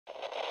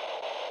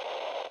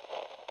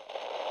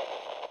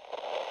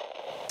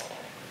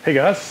Hey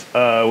guys,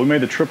 we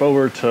made the trip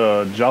over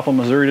to Joplin,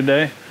 Missouri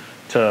today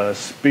to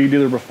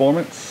SpeedDealer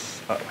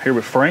Performance, here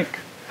with Frank.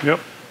 Yep.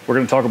 We're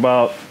going to talk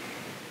about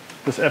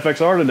this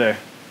FXR today.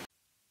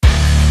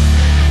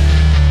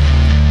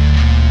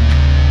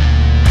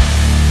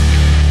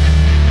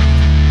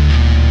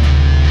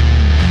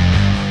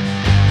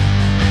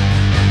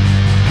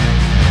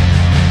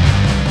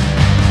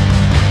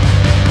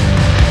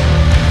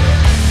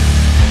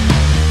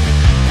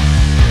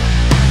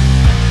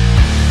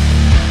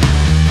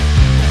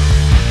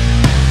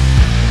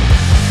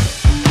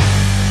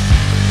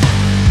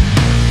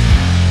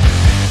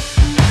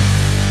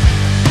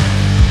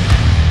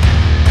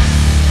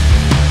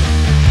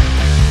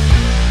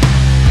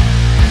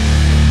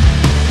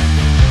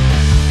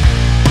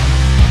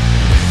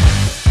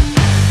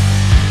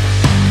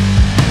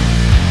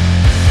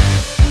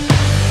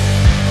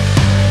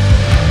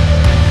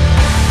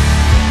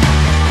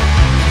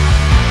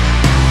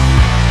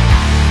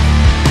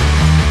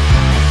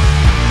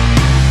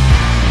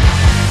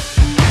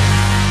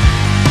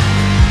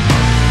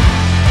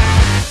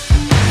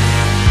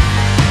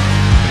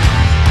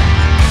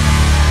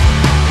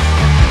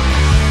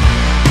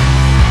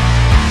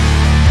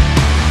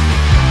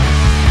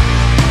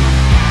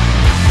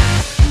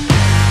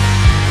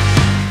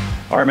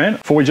 All right, man,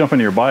 before we jump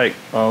into your bike,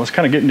 let's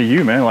kind of get into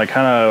you, man. Like,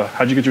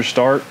 how'd you get your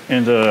start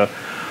into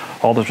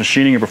all this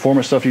machining and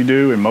performance stuff you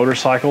do and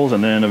motorcycles,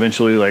 and then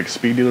eventually like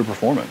SpeedDealer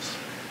Performance?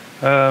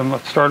 I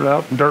started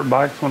out in dirt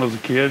bikes when I was a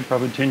kid,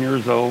 probably 10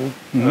 years old.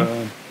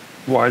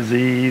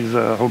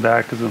 YZs,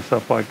 Hodakas and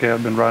stuff like that.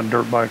 I've been riding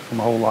dirt bikes for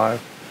my whole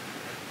life.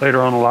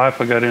 Later on in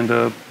life, I got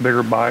into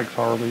bigger bikes,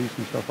 Harleys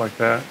and stuff like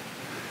that.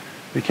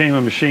 Became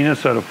a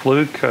machinist at a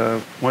fluke.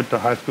 Went to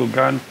high school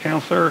guidance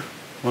counselor.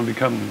 Want to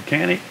become a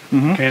mechanic.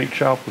 Mechanic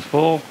shop was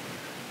full,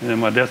 and then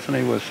my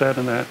destiny was set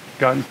in that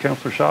guidance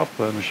counselor shop.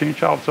 The machine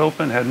shop's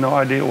open, had no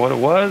idea what it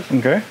was.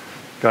 Okay.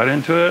 Got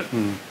into it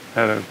and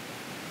had a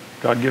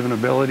God-given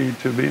ability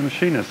to be a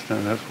machinist,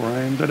 and that's where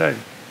I am today.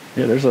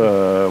 Yeah, there's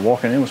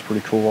walking in was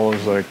pretty cool. All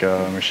those like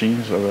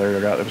machines over there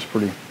I got. It was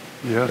pretty.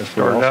 Yeah,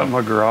 started out in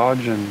my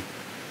garage and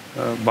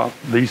bought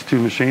these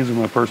two machines with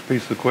my first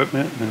piece of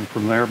equipment, and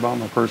from there bought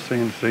my first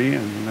CNC,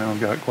 and now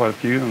I've got quite a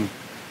few and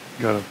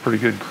got a pretty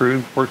good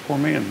crew work for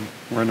me, and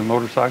we're into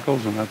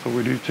motorcycles, and that's what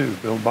we do too,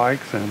 build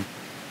bikes and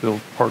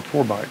build parts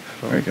for bikes.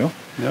 So, there you go.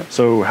 Yep.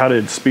 So how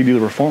did SpeedDealer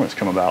Performance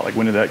come about? Like,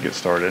 when did that get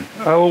started?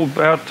 Oh,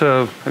 about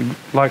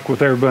like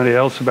with everybody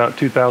else, about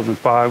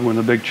 2005 when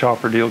the big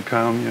chopper deal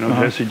come, you know,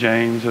 Jesse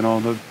James and all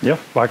the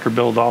biker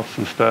build-offs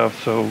and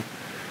stuff. So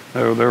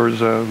there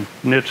was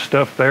niche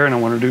stuff there, and I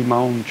wanted to do my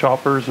own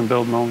choppers and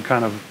build my own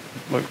kind of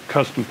like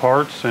custom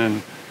parts,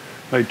 and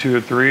made 2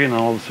 or 3, and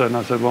all of a sudden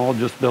I said, well, I'll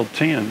just build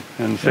 10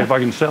 and see if I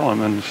can sell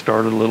them, and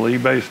started a little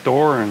eBay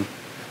store, and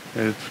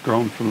it's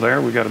grown from there.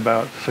 We got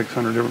about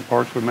 600 different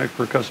parts we make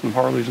for custom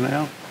Harleys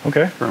now.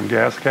 Okay. From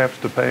gas caps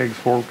to pegs,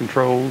 forward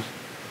controls,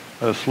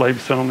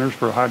 slave cylinders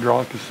for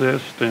hydraulic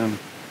assist, and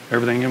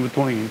everything in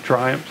between,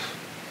 Triumphs.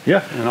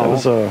 Yeah, and all.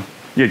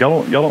 Yeah,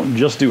 y'all don't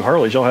just do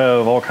Harleys. Y'all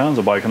have all kinds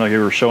of bikes. I know you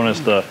were showing us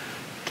the.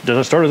 Did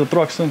it start as a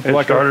Thruxton?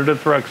 It started at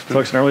Thruxton.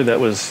 Thruxton early. That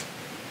was.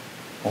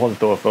 I'll have to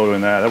throw a photo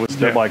in that.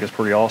 That bike is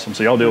pretty awesome.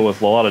 So y'all deal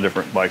with a lot of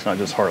different bikes, not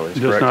just Harleys,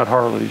 correct? Just not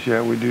Harleys,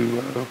 yeah. We do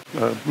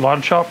a lot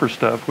of chopper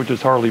stuff, which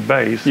is Harley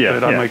based. Yeah,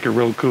 but I make a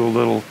real cool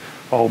little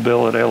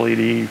all-billet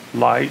LED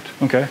light.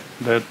 Okay.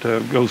 That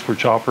goes for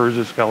choppers.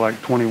 It's got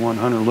like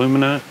 2100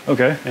 lumina.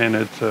 Okay. And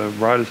it's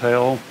bright as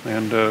hell,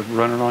 and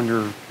running on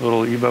your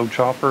little Evo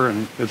chopper,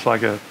 and it's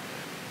like a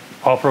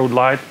off-road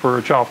light for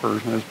a chopper,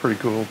 and it's pretty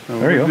cool. So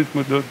there you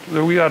go.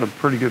 We got a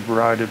pretty good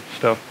variety of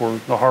stuff for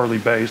the Harley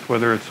based,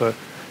 whether it's a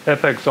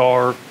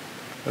FXR,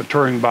 a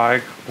touring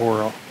bike,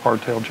 or a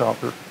hardtail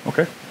chopper.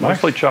 Okay,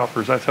 mostly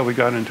choppers. That's how we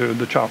got into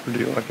the chopper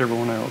deal, like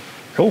everyone else.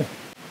 Cool.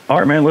 All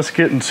right, man. Let's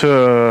get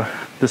into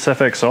this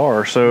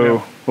FXR.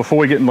 So before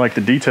we get in like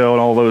the detail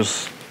and all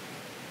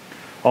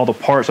the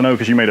parts, I know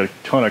because you made a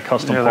ton of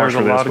custom parts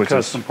for this, which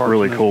is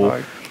really cool.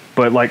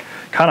 But like,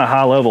 kind of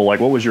high level,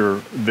 like, what was your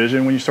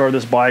vision when you started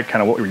this bike?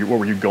 Kind of what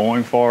were you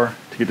going for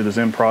to get to this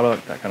end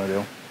product? That kind of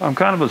deal. I'm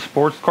kind of a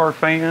sports car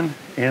fan,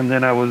 and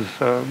then I was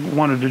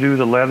wanted to do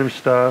the leather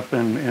stuff,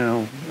 and you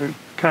know,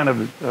 kind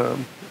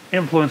of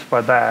influenced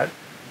by that.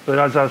 But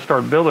as I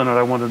started building it,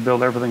 I wanted to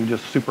build everything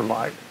just super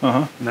light,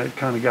 and that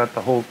kind of got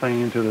the whole thing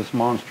into this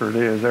monster it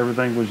is.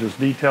 Everything was just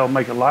detailed,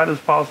 make it light as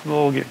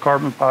possible, get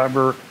carbon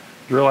fiber,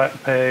 drill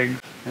out pegs,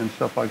 and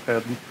stuff like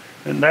that.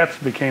 And that's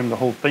became the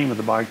whole theme of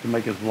the bike, to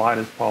make it as light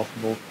as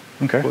possible.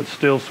 Okay. But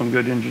still some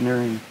good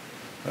engineering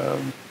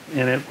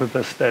in it with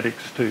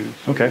aesthetics too.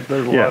 So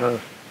there's a lot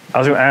of. I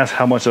was going to ask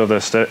how much of the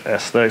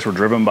aesthetics were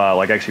driven by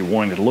like actually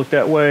wanting it to look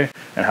that way,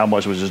 and how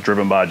much was just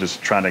driven by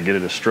just trying to get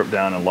it as stripped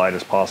down and light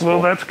as possible.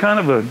 Well, that's kind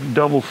of a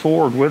double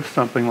sword with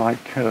something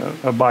like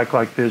a bike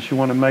like this. You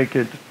want to make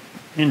it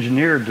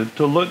engineered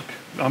to look,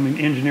 I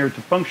mean, engineered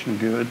to function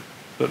good,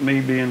 but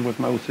me being with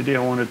my OCD,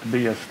 I want it to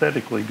be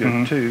aesthetically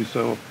good too.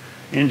 So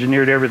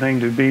engineered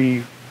everything to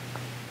be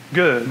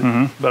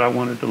good, but I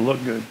wanted to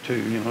look good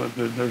too. You know,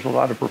 there's a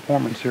lot of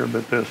performance here,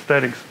 but the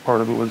aesthetics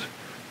part of it was,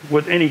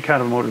 with any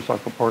kind of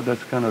motorcycle part,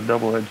 that's kind of a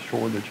double-edged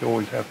sword that you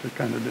always have to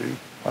kind of do.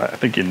 I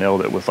think you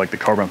nailed it with like the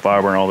carbon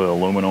fiber and all the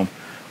aluminum.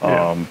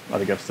 I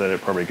think I've said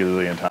it probably a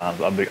gazillion times.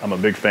 I'm a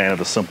big fan of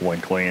the simple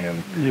and clean,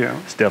 and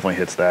it definitely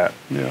hits that.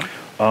 Yeah.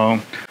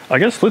 I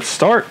guess let's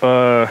start.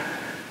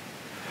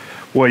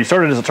 Well, you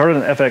started an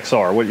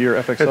FXR. What year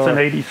FXR? It's an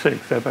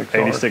 86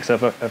 FXR. 86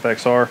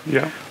 FXR.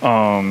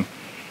 Yeah.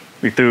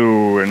 We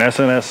threw an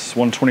SNS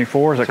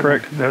 124. Is that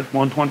correct? That's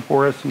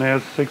 124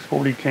 SNS,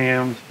 640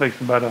 cams,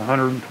 makes about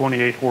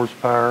 128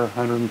 horsepower,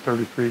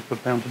 133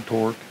 foot-pounds of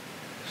torque.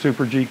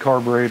 Super G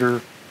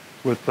carburetor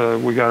with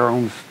we got our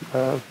own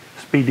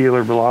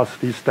SpeedDealer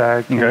velocity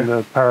stack and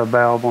the power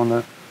valve on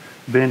the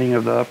bending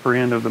of the upper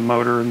end of the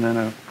motor, and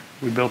then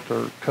we built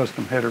our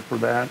custom header for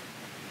that.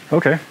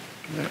 Okay.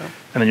 Yeah.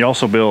 And then you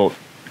also built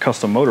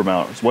custom motor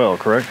mount as well,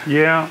 correct?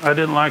 Yeah, I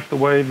didn't like the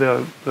way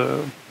the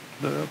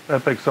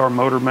FXR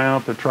motor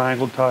mount, the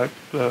triangle type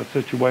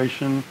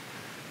situation.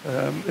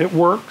 It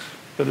works,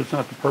 but it's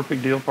not the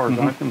perfect deal as far as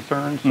I'm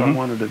concerned. So I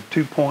wanted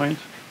 2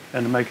 points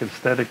and to make it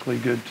aesthetically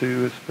good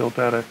too. It's built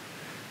out of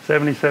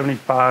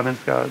 70-75 and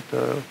it's got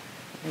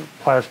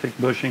plastic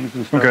bushings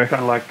and stuff,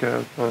 kind of like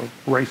a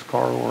race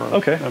car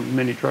or a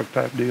mini truck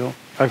type deal.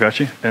 I got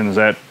you. And is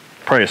that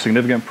probably a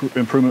significant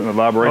improvement in the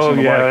vibration?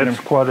 Oh yeah, it's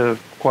quite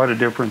a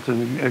difference.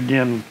 And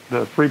again,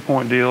 the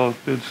 3-point deal,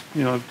 it's,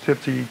 you know,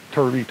 tipsy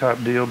turvy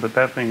type deal, but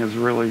that thing is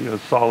really a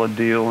solid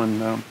deal.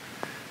 And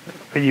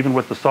even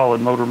with the solid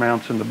motor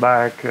mounts in the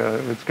back,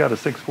 it's got a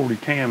 640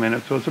 cam in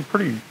it, so it's a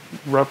pretty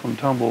rough and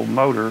tumble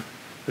motor,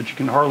 but you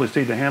can hardly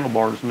see the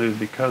handlebars move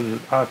because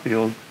I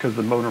feel because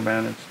the motor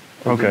mount is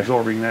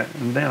absorbing that.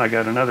 And then I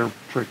got another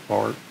trick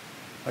part.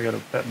 I got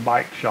that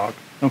bike shock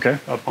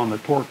up on the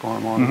torque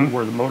arm on it,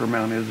 where the motor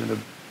mount is, and it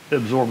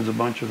absorbs a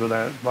bunch of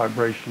that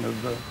vibration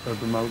of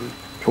the motor.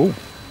 Cool.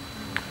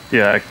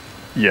 Yeah,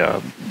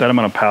 that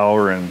amount of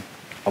power and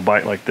a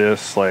bike like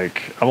this,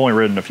 like I've only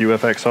ridden a few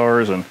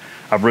FXRs, and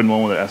I've ridden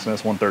one with an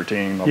SNS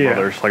 113, my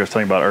brother's, like I was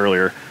telling you about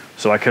earlier.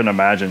 So I couldn't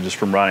imagine just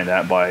from riding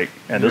that bike,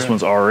 and this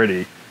one's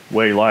already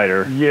way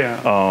lighter.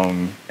 Yeah.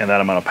 And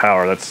that amount of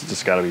power, that's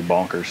just got to be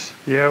bonkers.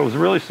 Yeah, I was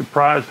really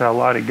surprised how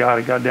light it got.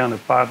 It got down to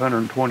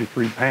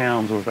 523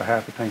 pounds with a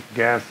half a tank of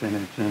gas in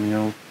it, and you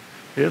know,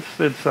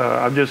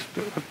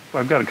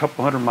 I've got a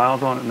couple hundred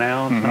miles on it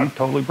now. It's not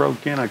totally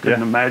broke in. I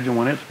couldn't imagine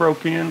when it's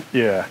broke in.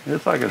 Yeah.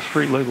 It's like a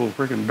street legal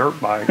freaking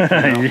dirt bike. You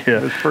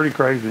know? It's pretty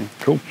crazy.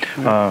 Cool.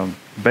 Yeah.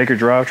 Baker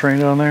drivetrain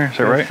down there, is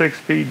that right?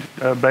 6-speed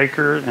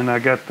Baker, and I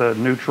got the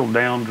neutral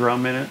down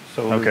drum in it,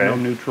 so there's no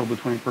neutral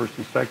between first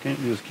and second.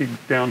 You just keep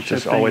downshifting.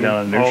 Just all the way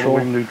down to neutral? All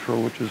the way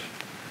neutral, which is,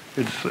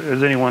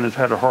 as anyone that's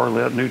had a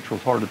Harley, that neutral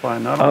is hard to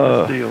find. Not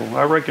on this deal.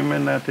 I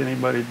recommend that to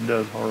anybody that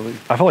does Harley.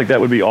 I feel like that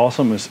would be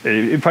awesome.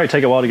 It'd probably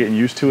take a while to get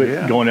used to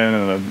it, going in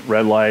a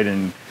red light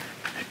and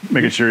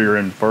making sure you're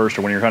in first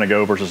or when you're trying to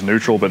go versus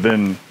neutral, but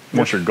then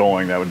once you're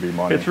going, that would be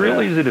money. It's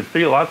real easy to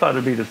feel. I thought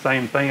it'd be the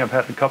same thing. I've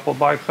had a couple of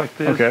bikes like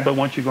this, but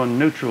once you go in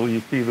neutral, you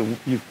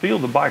feel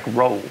the bike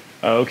roll.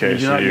 Oh, okay.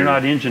 You're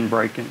not engine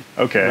braking.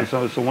 Okay. And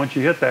so once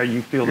you hit that,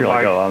 you feel the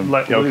bike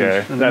let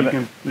loose, and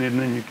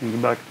then you can go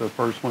back to the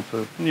first one.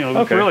 So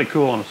it's really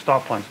cool on a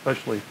stoplight,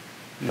 especially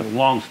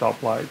long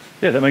stoplights.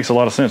 Yeah, that makes a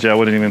lot of sense. Yeah,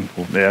 I didn't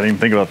even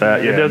think about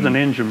that. It doesn't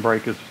engine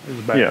brake as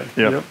bad.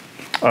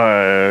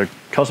 Yep.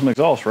 Custom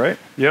exhaust, right?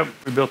 Yep.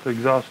 We built the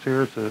exhaust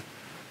here. It's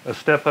a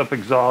step-up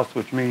exhaust,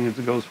 which means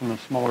it goes from a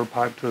smaller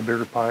pipe to a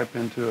bigger pipe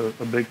into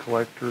a big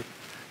collector.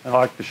 I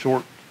like the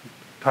short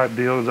type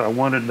deals. I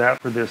wanted that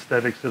for the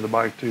aesthetics of the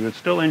bike too. It's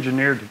still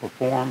engineered to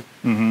perform,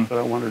 but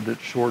I wanted it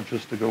short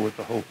just to go with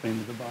the whole theme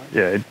of the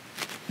bike.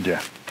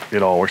 Yeah,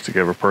 it all works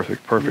together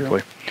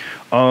perfectly.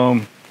 All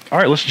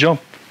right, let's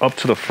jump up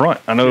to the front.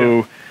 I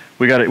know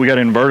we got it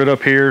inverted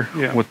up here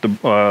with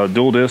the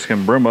dual disc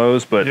and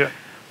Brembo's, but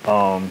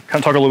kind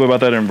of talk a little bit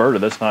about that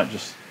inverted. That's not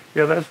just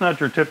that's not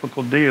your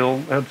typical deal.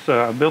 That's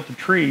I built the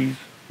trees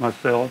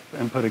myself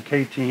and put a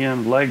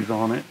KTM legs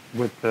on it.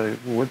 With the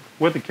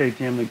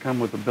KTM, they come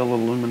with a bill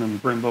of aluminum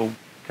Brembo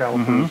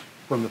calipers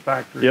from the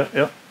factory.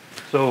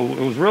 So it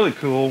was really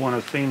cool when I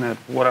seen that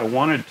what I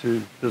wanted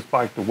this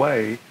bike to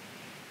weigh,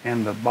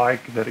 and the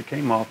bike that it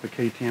came off, the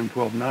KTM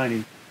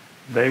 1290,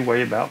 they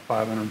weigh about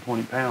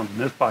 520 pounds, and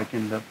this bike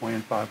ended up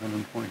weighing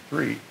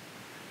 523.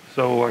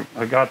 So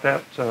I got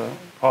that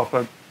off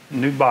a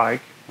new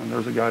bike. And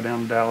there's a guy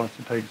down in Dallas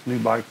that takes new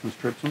bikes and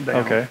strips them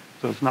down.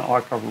 So it's not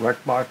like a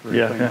wrecked bike or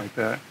anything like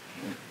that.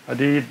 I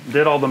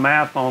did all the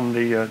math on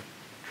the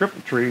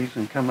triple trees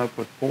and come up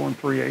with 4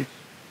 3/8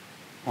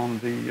 on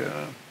the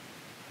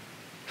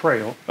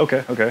trail.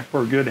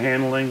 For good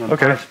handling on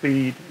high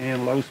speed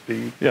and low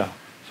speed.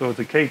 So it's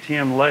a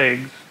KTM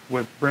legs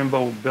with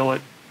Brembo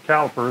billet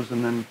calipers,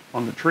 and then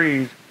on the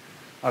trees,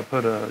 I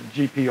put a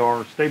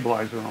GPR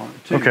stabilizer on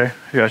it too.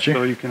 Gotcha.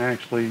 So you can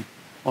actually,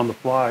 on the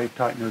fly,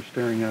 tighten your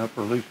steering up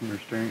or loosen your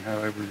steering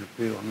however you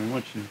feel. I mean,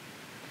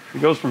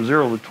 it goes from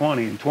 0 to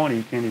 20, and 20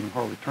 you can't even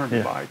hardly turn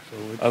the bike. So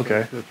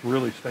it's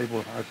really stable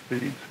at high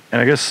speeds.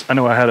 And I guess I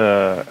know I had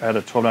a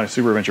 1290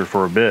 Super Adventure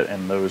for a bit,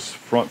 and those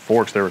front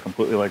forks, they were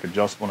completely like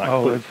adjustable.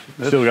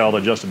 Still got all the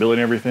adjustability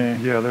and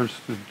everything. Yeah, there's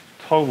the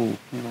total.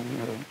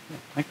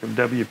 I think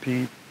they're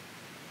WP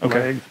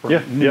legs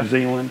from New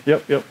Zealand.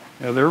 Yep.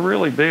 Yeah, they're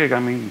really big. I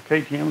mean,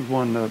 KTM's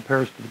won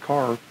Paris to the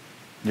car.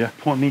 Yeah.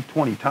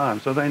 20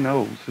 times, so they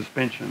know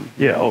suspension.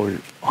 Yeah,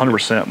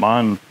 100%.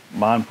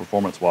 Mine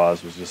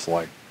performance-wise was just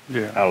like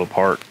out of the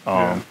park.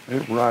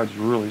 It rides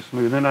really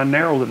smooth. And I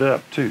narrowed it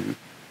up too,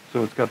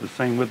 so it's got the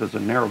same width as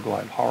a narrow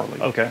glide Harley.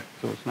 Okay.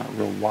 So it's not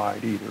real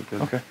wide either.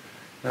 Okay.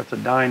 That's a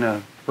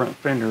Dyna front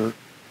fender,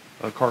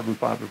 a carbon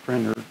fiber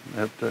fender.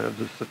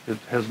 It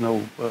has no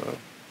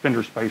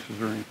fender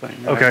spacers or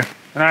anything. Okay.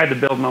 And I had to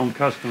build my own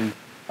custom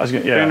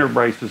fender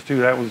braces too.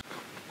 That was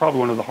probably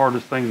one of the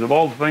hardest things. Of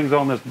all the things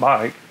on this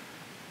bike,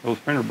 those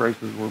fender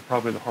braces were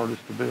probably the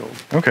hardest to build.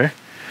 Okay.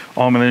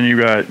 And then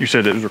you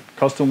said it was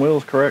custom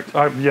wheels, correct?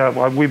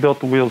 We built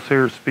the wheels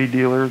here at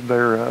SpeedDealer.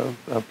 They're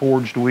a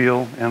forged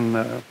wheel, and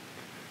I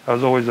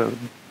was always a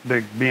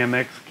big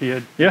BMX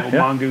kid.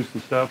 Mongoose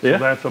and stuff. So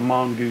that's a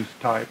Mongoose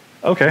type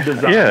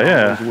design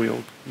on those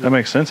wheels. That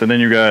makes sense. And then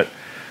you got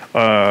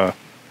kind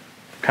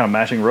of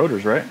matching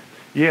rotors, right?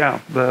 Yeah.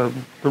 The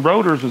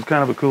rotors was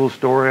kind of a cool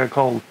story. I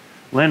called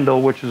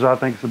Lindell, which is I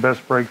think is the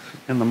best brakes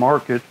in the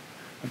market.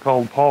 I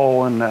called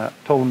Paul and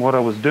told him what I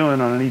was doing,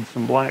 and I need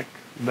some black.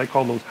 They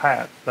call those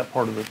hats, that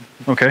part of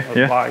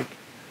the bike.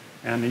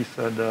 And he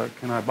said,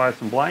 "Can I buy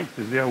some blanks?"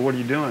 He said, "Yeah, what are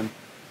you doing?"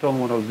 I told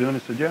him what I was doing. He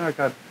said, "Yeah, I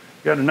got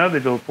another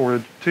deal for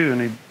it too."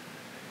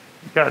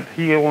 And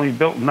he only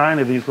built 9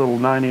 of these little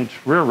 9-inch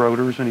rear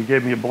rotors, and he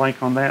gave me a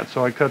blank on that.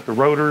 So I cut the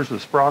rotors, the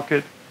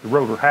sprocket, the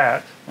rotor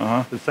hats,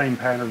 the same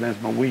pattern as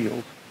my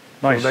wheels.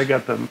 Nice. So they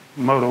got the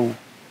Moto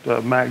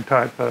mag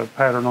type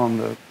pattern on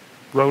the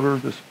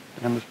rotor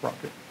and the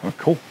sprocket. Oh,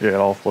 cool. Yeah, it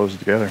all flows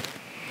together.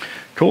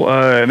 Cool.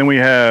 And then we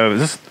have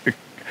this.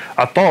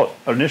 I thought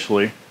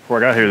initially before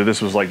I got here that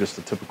this was like just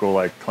a typical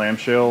like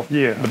clamshell.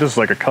 Yeah. But this is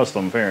like a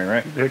custom fairing,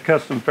 right? A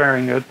custom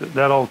fairing.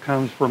 That all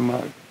comes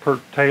from Kurt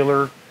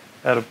Taylor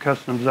out of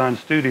Custom Design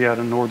Studio out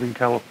in Northern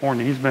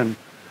California. He's been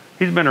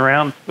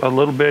around a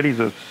little bit. He's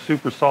a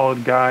super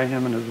solid guy.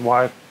 Him and his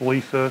wife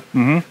Lisa.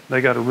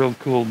 They got a real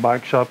cool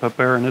bike shop up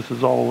there, and this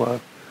is all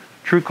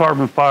true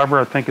carbon fiber.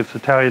 I think it's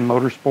Italian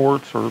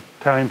Motorsports or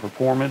Italian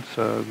Performance.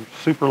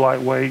 Super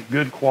lightweight,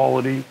 good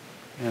quality,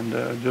 and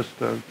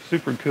just a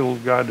super cool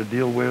guy to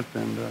deal with.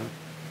 And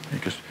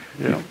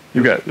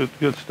you got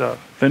good stuff.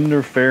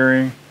 Fender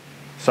fairing,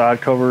 side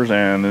covers,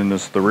 and then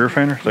the rear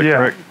fender. Is that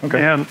correct?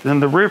 Okay.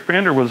 And the rear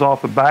fender was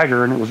off a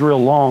bagger, and it was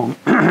real long,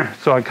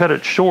 so I cut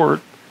it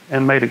short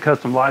and made a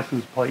custom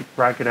license plate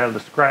bracket out of the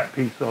scrap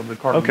piece of the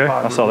carbon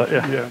fiber. I saw that.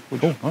 Yeah.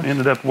 Which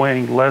ended up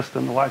weighing less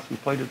than the license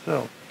plate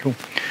itself. Cool.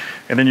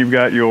 And then you've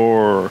got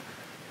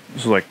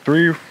this is like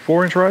 3 or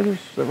 4 inch risers,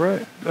 is that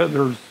right?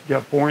 There's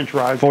 4-inch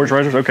risers. 4-inch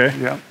risers, okay.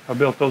 Yeah, I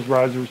built those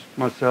risers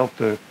myself.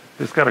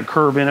 It's got a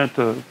curve in it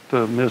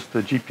to miss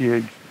the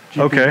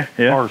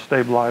GPR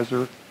stabilizer.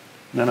 And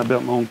then I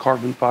built my own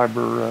carbon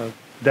fiber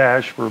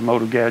dash for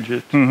Moto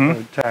Gadget,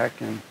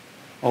 TAC, and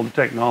all the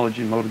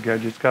technology in Moto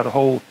Gadget. It's got a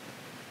whole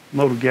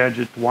Moto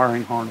Gadget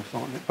wiring harness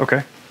on it.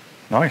 Okay,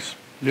 nice.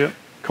 Yeah.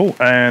 Cool.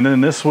 And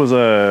then this was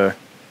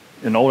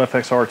an old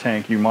FXR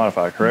tank you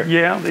modified, correct?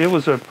 Yeah, it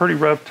was a pretty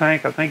rough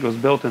tank. I think it was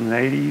built in the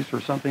 80s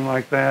or something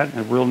like that.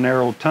 A real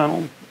narrow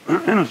tunnel,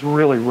 and it was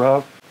really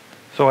rough.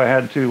 So I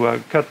had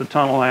to cut the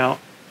tunnel out,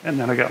 and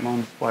then I got my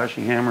own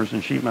splashing hammers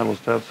and sheet metal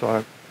stuff.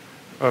 So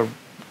I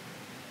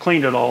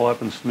cleaned it all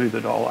up and smoothed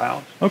it all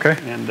out. Okay.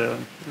 And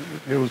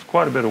it was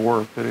quite a bit of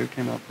work, but it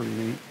came out pretty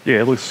neat.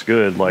 Yeah, it looks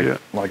good. Like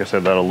I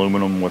said, that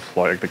aluminum with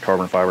like the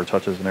carbon fiber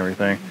touches and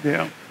everything.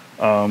 Yeah.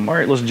 All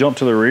right, let's jump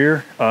to the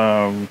rear.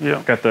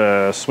 Got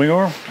the swing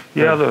arm?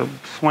 Yeah, the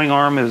swing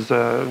arm is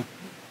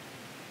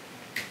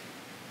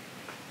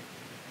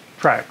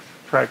track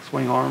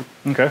swing arm.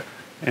 Okay.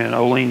 And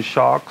Olin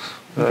shocks.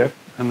 Okay.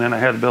 And then I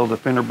had to build a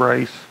fender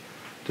brace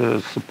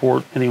to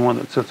support anyone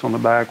that sits on the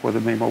back, whether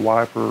it be my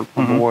wife or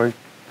my boy.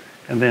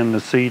 And then the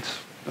seats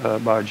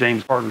by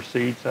James Carter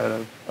Seats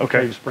out of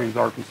Cave Springs,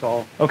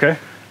 Arkansas. Okay.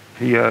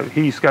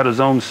 He's got his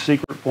own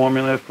secret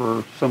formula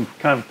for some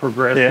kind of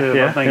progressive,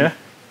 I think,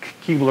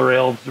 Keebler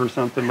elves or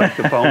something, like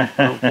the foam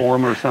for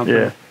him or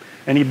something.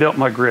 And he built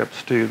my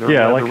grips too.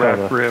 They're I like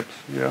wrap grips.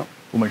 Yeah.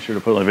 We'll make sure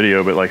to put in a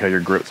video, but like how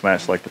your grips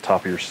match like the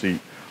top of your seat.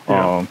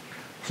 Yeah.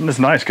 It's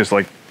nice because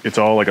like it's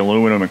all like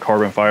aluminum and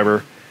carbon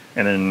fiber,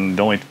 and then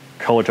the only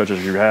color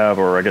touches you have,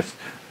 or I guess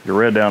your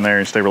red down there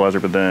and stabilizer,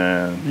 but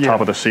then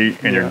top of the seat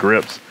and your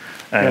grips,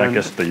 and I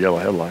guess the yellow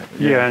headlight.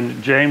 Yeah,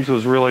 and James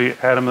was really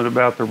adamant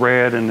about the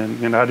red,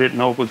 and I didn't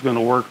know if it was going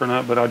to work or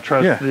not, but I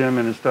trusted him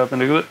and his stuff,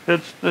 and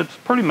it's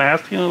pretty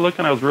masculine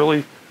looking. I was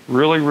really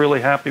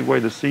happy the way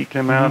the seat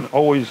came out.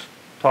 Always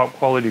top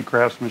quality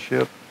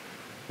craftsmanship,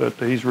 but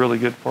he's really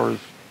good for his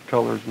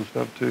colors and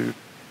stuff too.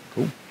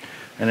 Cool.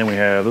 And then we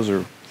have, those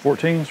are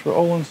 14s for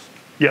Olin's?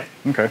 Yeah.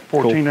 Okay.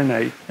 14 and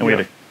 8. And we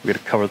had a We got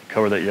to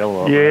cover that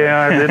yellow up.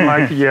 Yeah, right? I didn't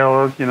like the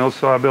yellow, you know,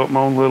 so I built my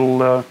own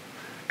little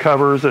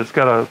covers. It's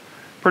got a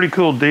pretty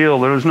cool deal.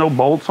 There's no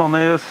bolts on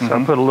this.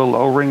 I put a little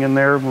O-ring in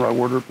there where I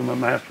ordered from a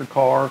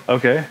MasterCar.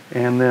 Okay.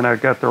 And then I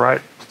got the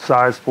right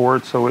size for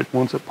it, so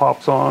once it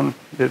pops on,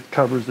 it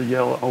covers the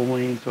yellow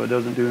O-ring, so it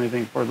doesn't do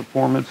anything for the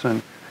performance.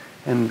 And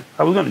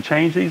I was going to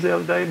change these the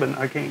other day, but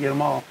I can't get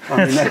them off.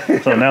 I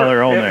mean, so now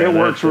they're on there. It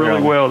works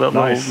really well. That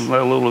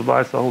little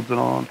device that holds it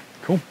on.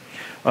 Cool.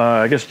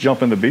 I guess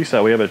jump in the B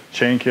side. We have a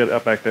chain kit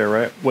up back there,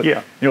 right? Yeah.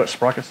 You know what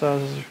sprocket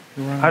sizes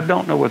you run? I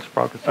don't know what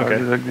sprocket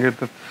sizes.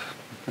 Okay.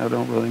 I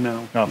don't really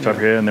know. Off the top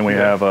of your head. And then we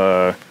have,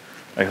 I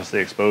guess the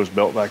exposed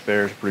belt back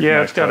there is pretty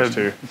nice touch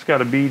too. It's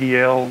got a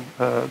BDL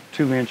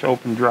 2-inch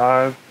open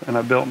drive, and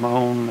I built my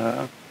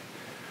own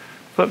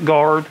foot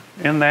guard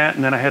in that,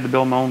 and then I had to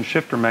build my own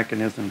shifter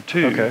mechanism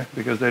too,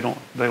 because they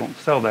don't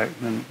sell that,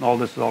 and all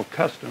this is all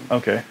custom.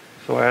 Okay.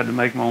 So I had to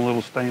make my own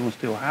little stainless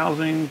steel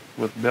housing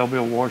with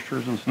Belleville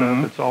washers and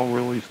stuff. It's all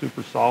really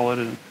super solid,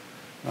 and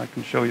I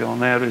can show you on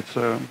that. It's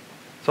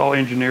all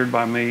engineered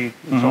by me.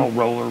 It's all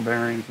roller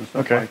bearings and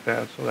stuff like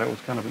that. So that was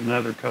kind of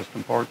another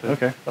custom part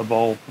that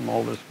evolved from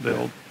all this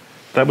build.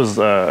 That was,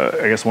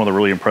 I guess, one of the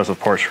really impressive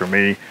parts for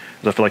me.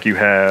 Is I feel like you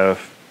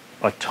have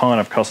a ton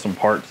of custom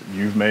parts that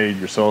you've made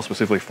yourself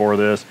specifically for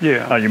this.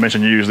 Yeah. You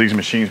mentioned you use these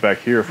machines back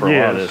here for a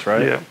lot of this,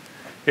 right? Yeah.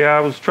 Yeah,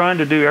 I was trying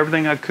to do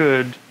everything I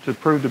could to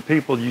prove to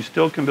people you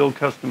still can build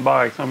custom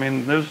bikes. I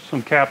mean, there's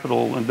some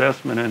capital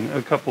investment in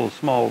a couple of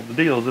small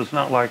deals. It's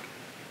not like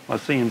my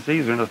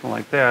CNCs or nothing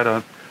like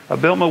that. I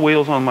built my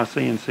wheels on my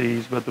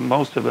CNCs, but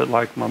most of it,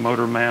 like my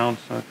motor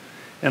mounts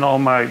and all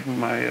my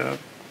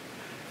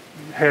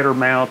header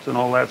mounts and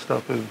all that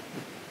stuff, is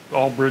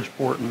all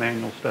Bridgeport and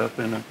manual stuff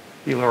in a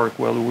heel arc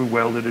welder. We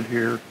welded it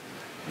here,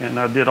 and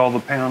I did all the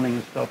pounding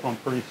and stuff on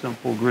pretty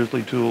simple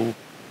Grizzly tools.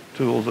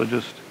 I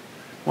just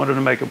wanted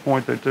to make a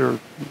point that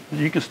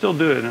you can still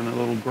do it in a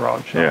little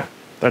garage shop. Yeah,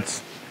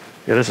 this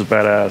is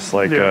badass.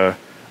 Like,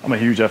 I'm a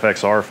huge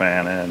FXR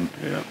fan, and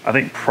I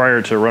think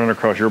prior to running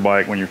across your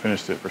bike when you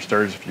finished it for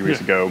Sturgis a few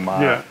weeks ago,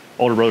 my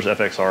older brother's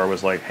FXR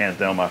was like hands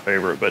down my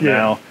favorite. But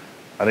now,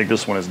 I think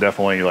this one is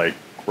definitely like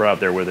right out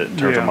there with it in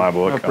terms of my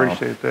book. I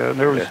appreciate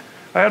that.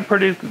 I had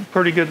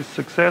pretty good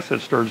success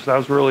at Sturgis. I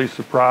was really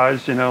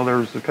surprised. You know, there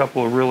was a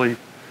couple of really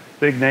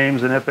big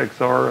names in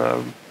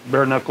FXR.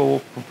 Bare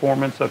Knuckle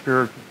Performance up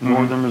here in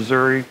northern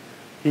Missouri.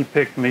 He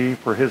picked me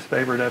for his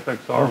favorite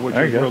FXR, which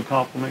is a real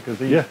compliment because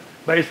he's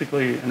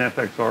basically an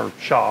FXR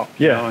shop.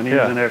 You know, and he's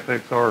an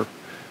FXR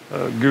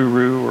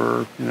guru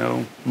or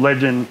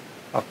legend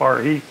up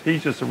far.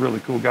 He's just a really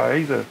cool guy.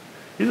 He's a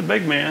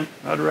big man.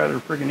 I'd rather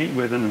freaking eat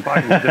with him than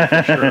fight with him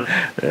for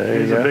sure.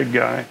 He's a big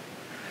guy.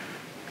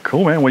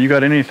 Cool, man. Well, you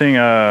got anything?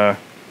 I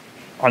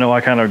know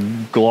I kind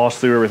of glossed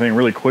through everything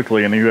really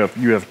quickly, and you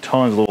have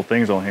tons of little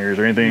things on here. Is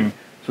there anything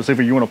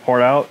specific you want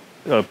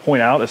to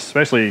point out,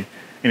 especially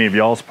any of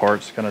y'all's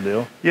parts kind of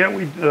deal? Yeah,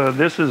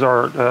 this is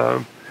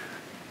our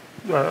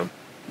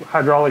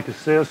hydraulic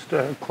assist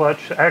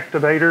clutch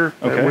activator.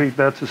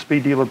 That's a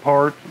SpeedDealer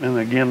part, and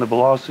again the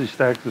velocity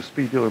stack's a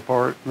SpeedDealer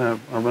part. I'm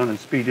running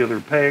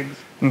SpeedDealer pegs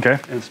and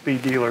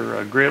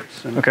SpeedDealer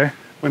grips, and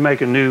we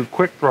make a new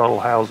quick throttle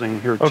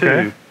housing here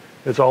too.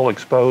 It's all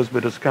exposed,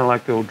 but it's kind of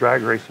like the old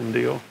drag racing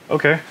deal.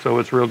 So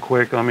it's real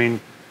quick. I mean,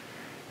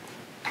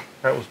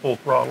 that was full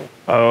throttle.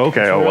 Oh,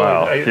 okay. Really,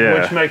 wow.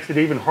 Which makes it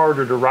even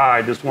harder to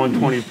ride, just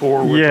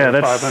 124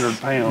 with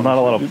 500 pounds. Not a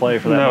lot of play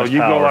for that much power.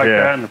 No, you go like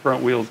that and the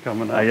front wheel's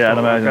coming up. I'd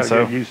imagine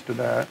so. Get used to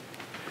that.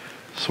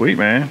 Sweet,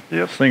 man.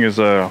 Yep. This thing is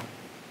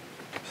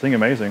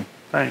amazing.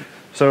 Thanks.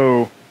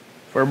 So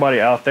for everybody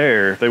out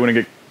there, if they want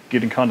to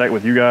get in contact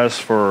with you guys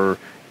for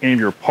any of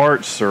your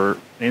parts or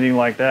anything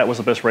like that, what's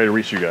the best way to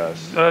reach you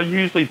guys?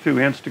 Usually through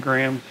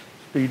Instagram.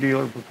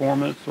 SpeedDealer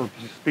Performance or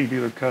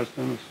SpeedDealer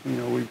Customs.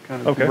 We've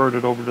kind of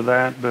converted over to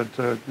that, but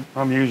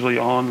I'm usually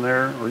on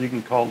there, or you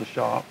can call the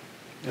shop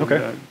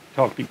and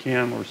talk to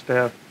Kim or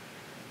Steph,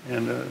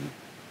 and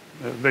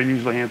they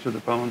usually answer the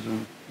phones,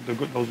 and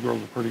those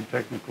girls are pretty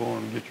technical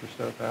and get your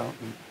stuff out.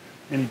 And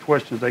any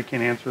questions they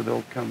can't answer,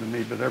 they'll come to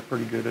me, but they're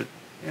pretty good at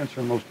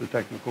answering most of the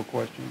technical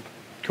questions.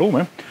 Cool,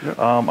 man. Yep.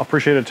 I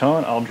appreciate it a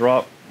ton. I'll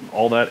drop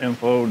all that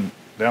info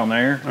down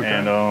there,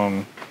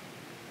 and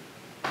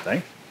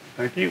thanks.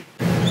 Thank you.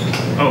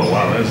 Oh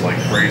wow, that is like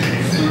crazy.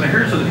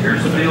 Here's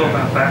the deal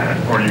about that.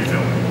 Or are you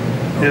filming?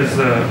 Is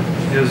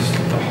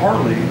the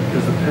Harley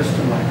is a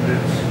piston like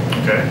this.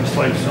 The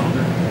slave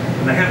cylinder,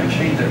 and they haven't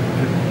changed that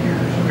for 50 years.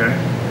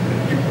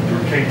 Your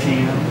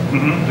KTM,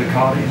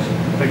 Ducatis,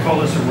 they call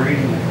this a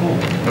radial pull.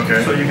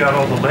 So you got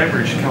all the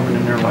leverage coming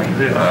in there like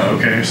this.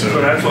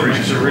 So that's what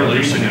makes it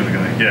really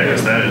significant. Yeah,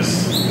 because that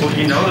is. Well,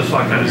 you notice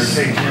like on your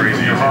KTM or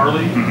your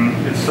Harley,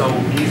 it's so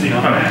easy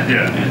on that.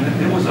 And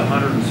it was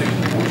 160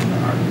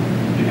 horsepower.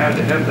 You had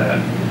to have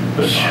that.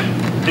 But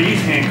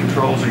these hand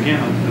controls,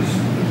 again, this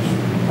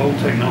old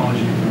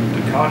technology from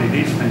Ducati,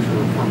 these things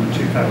were from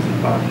 2005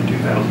 to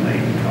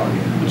 2008 Ducati.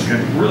 It's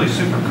really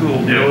super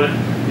cool.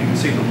 You can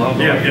see the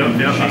logo.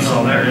 I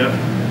saw that.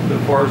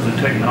 as far as the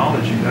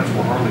technology, that's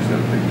where Harley's got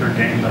to pick their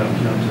game up,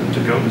 you know,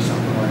 to go to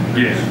something like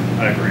this.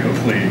 Yeah, I agree.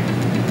 Hopefully,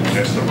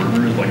 that's the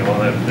rumors. Like a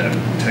lot of that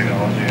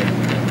technology in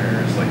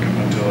there is like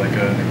coming to like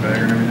a new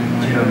bag and everything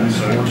like that.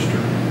 So,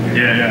 Sportster.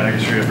 Yeah, I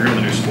guess I forgot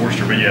the new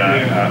Sportster, but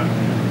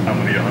I'm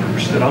gonna be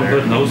 100%. I'm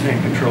putting those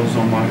hand controls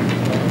on my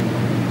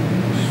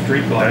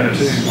street bike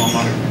too, on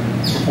my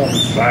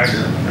performance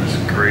bagger. That's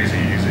crazy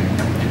easy.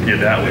 Yeah,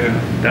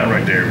 that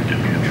right there would get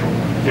me in trouble.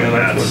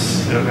 Yeah,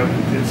 it's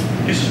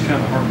just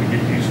kind of hard to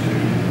get used to.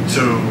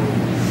 So,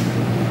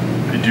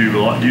 do you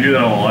do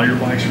that on a lot of your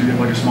bikes, or do you have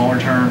like a smaller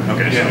turn?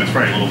 Okay, so it's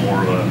probably a little more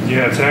of a...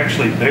 Yeah, it's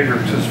actually bigger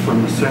because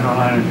from the center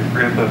line of your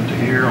grip up to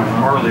here on a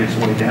Harley, it's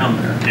way down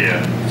there.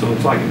 Yeah. So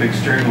it's like a big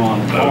steering wheel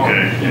on the car.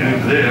 Okay, you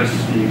move this,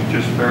 you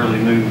just barely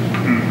move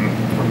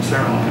from the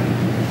center line.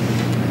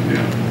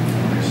 Yeah.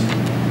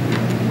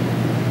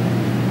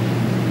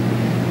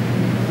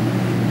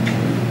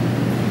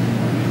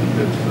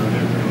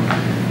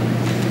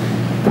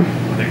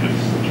 I think this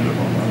is legit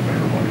one of my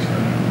favorite bikes right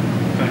now.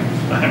 Thanks.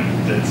 I'm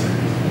dead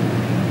serious.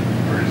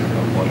 Crazy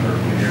about blood hurt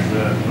when you hear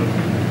that, but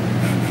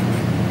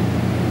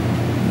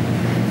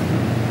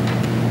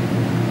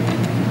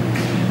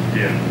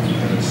yeah.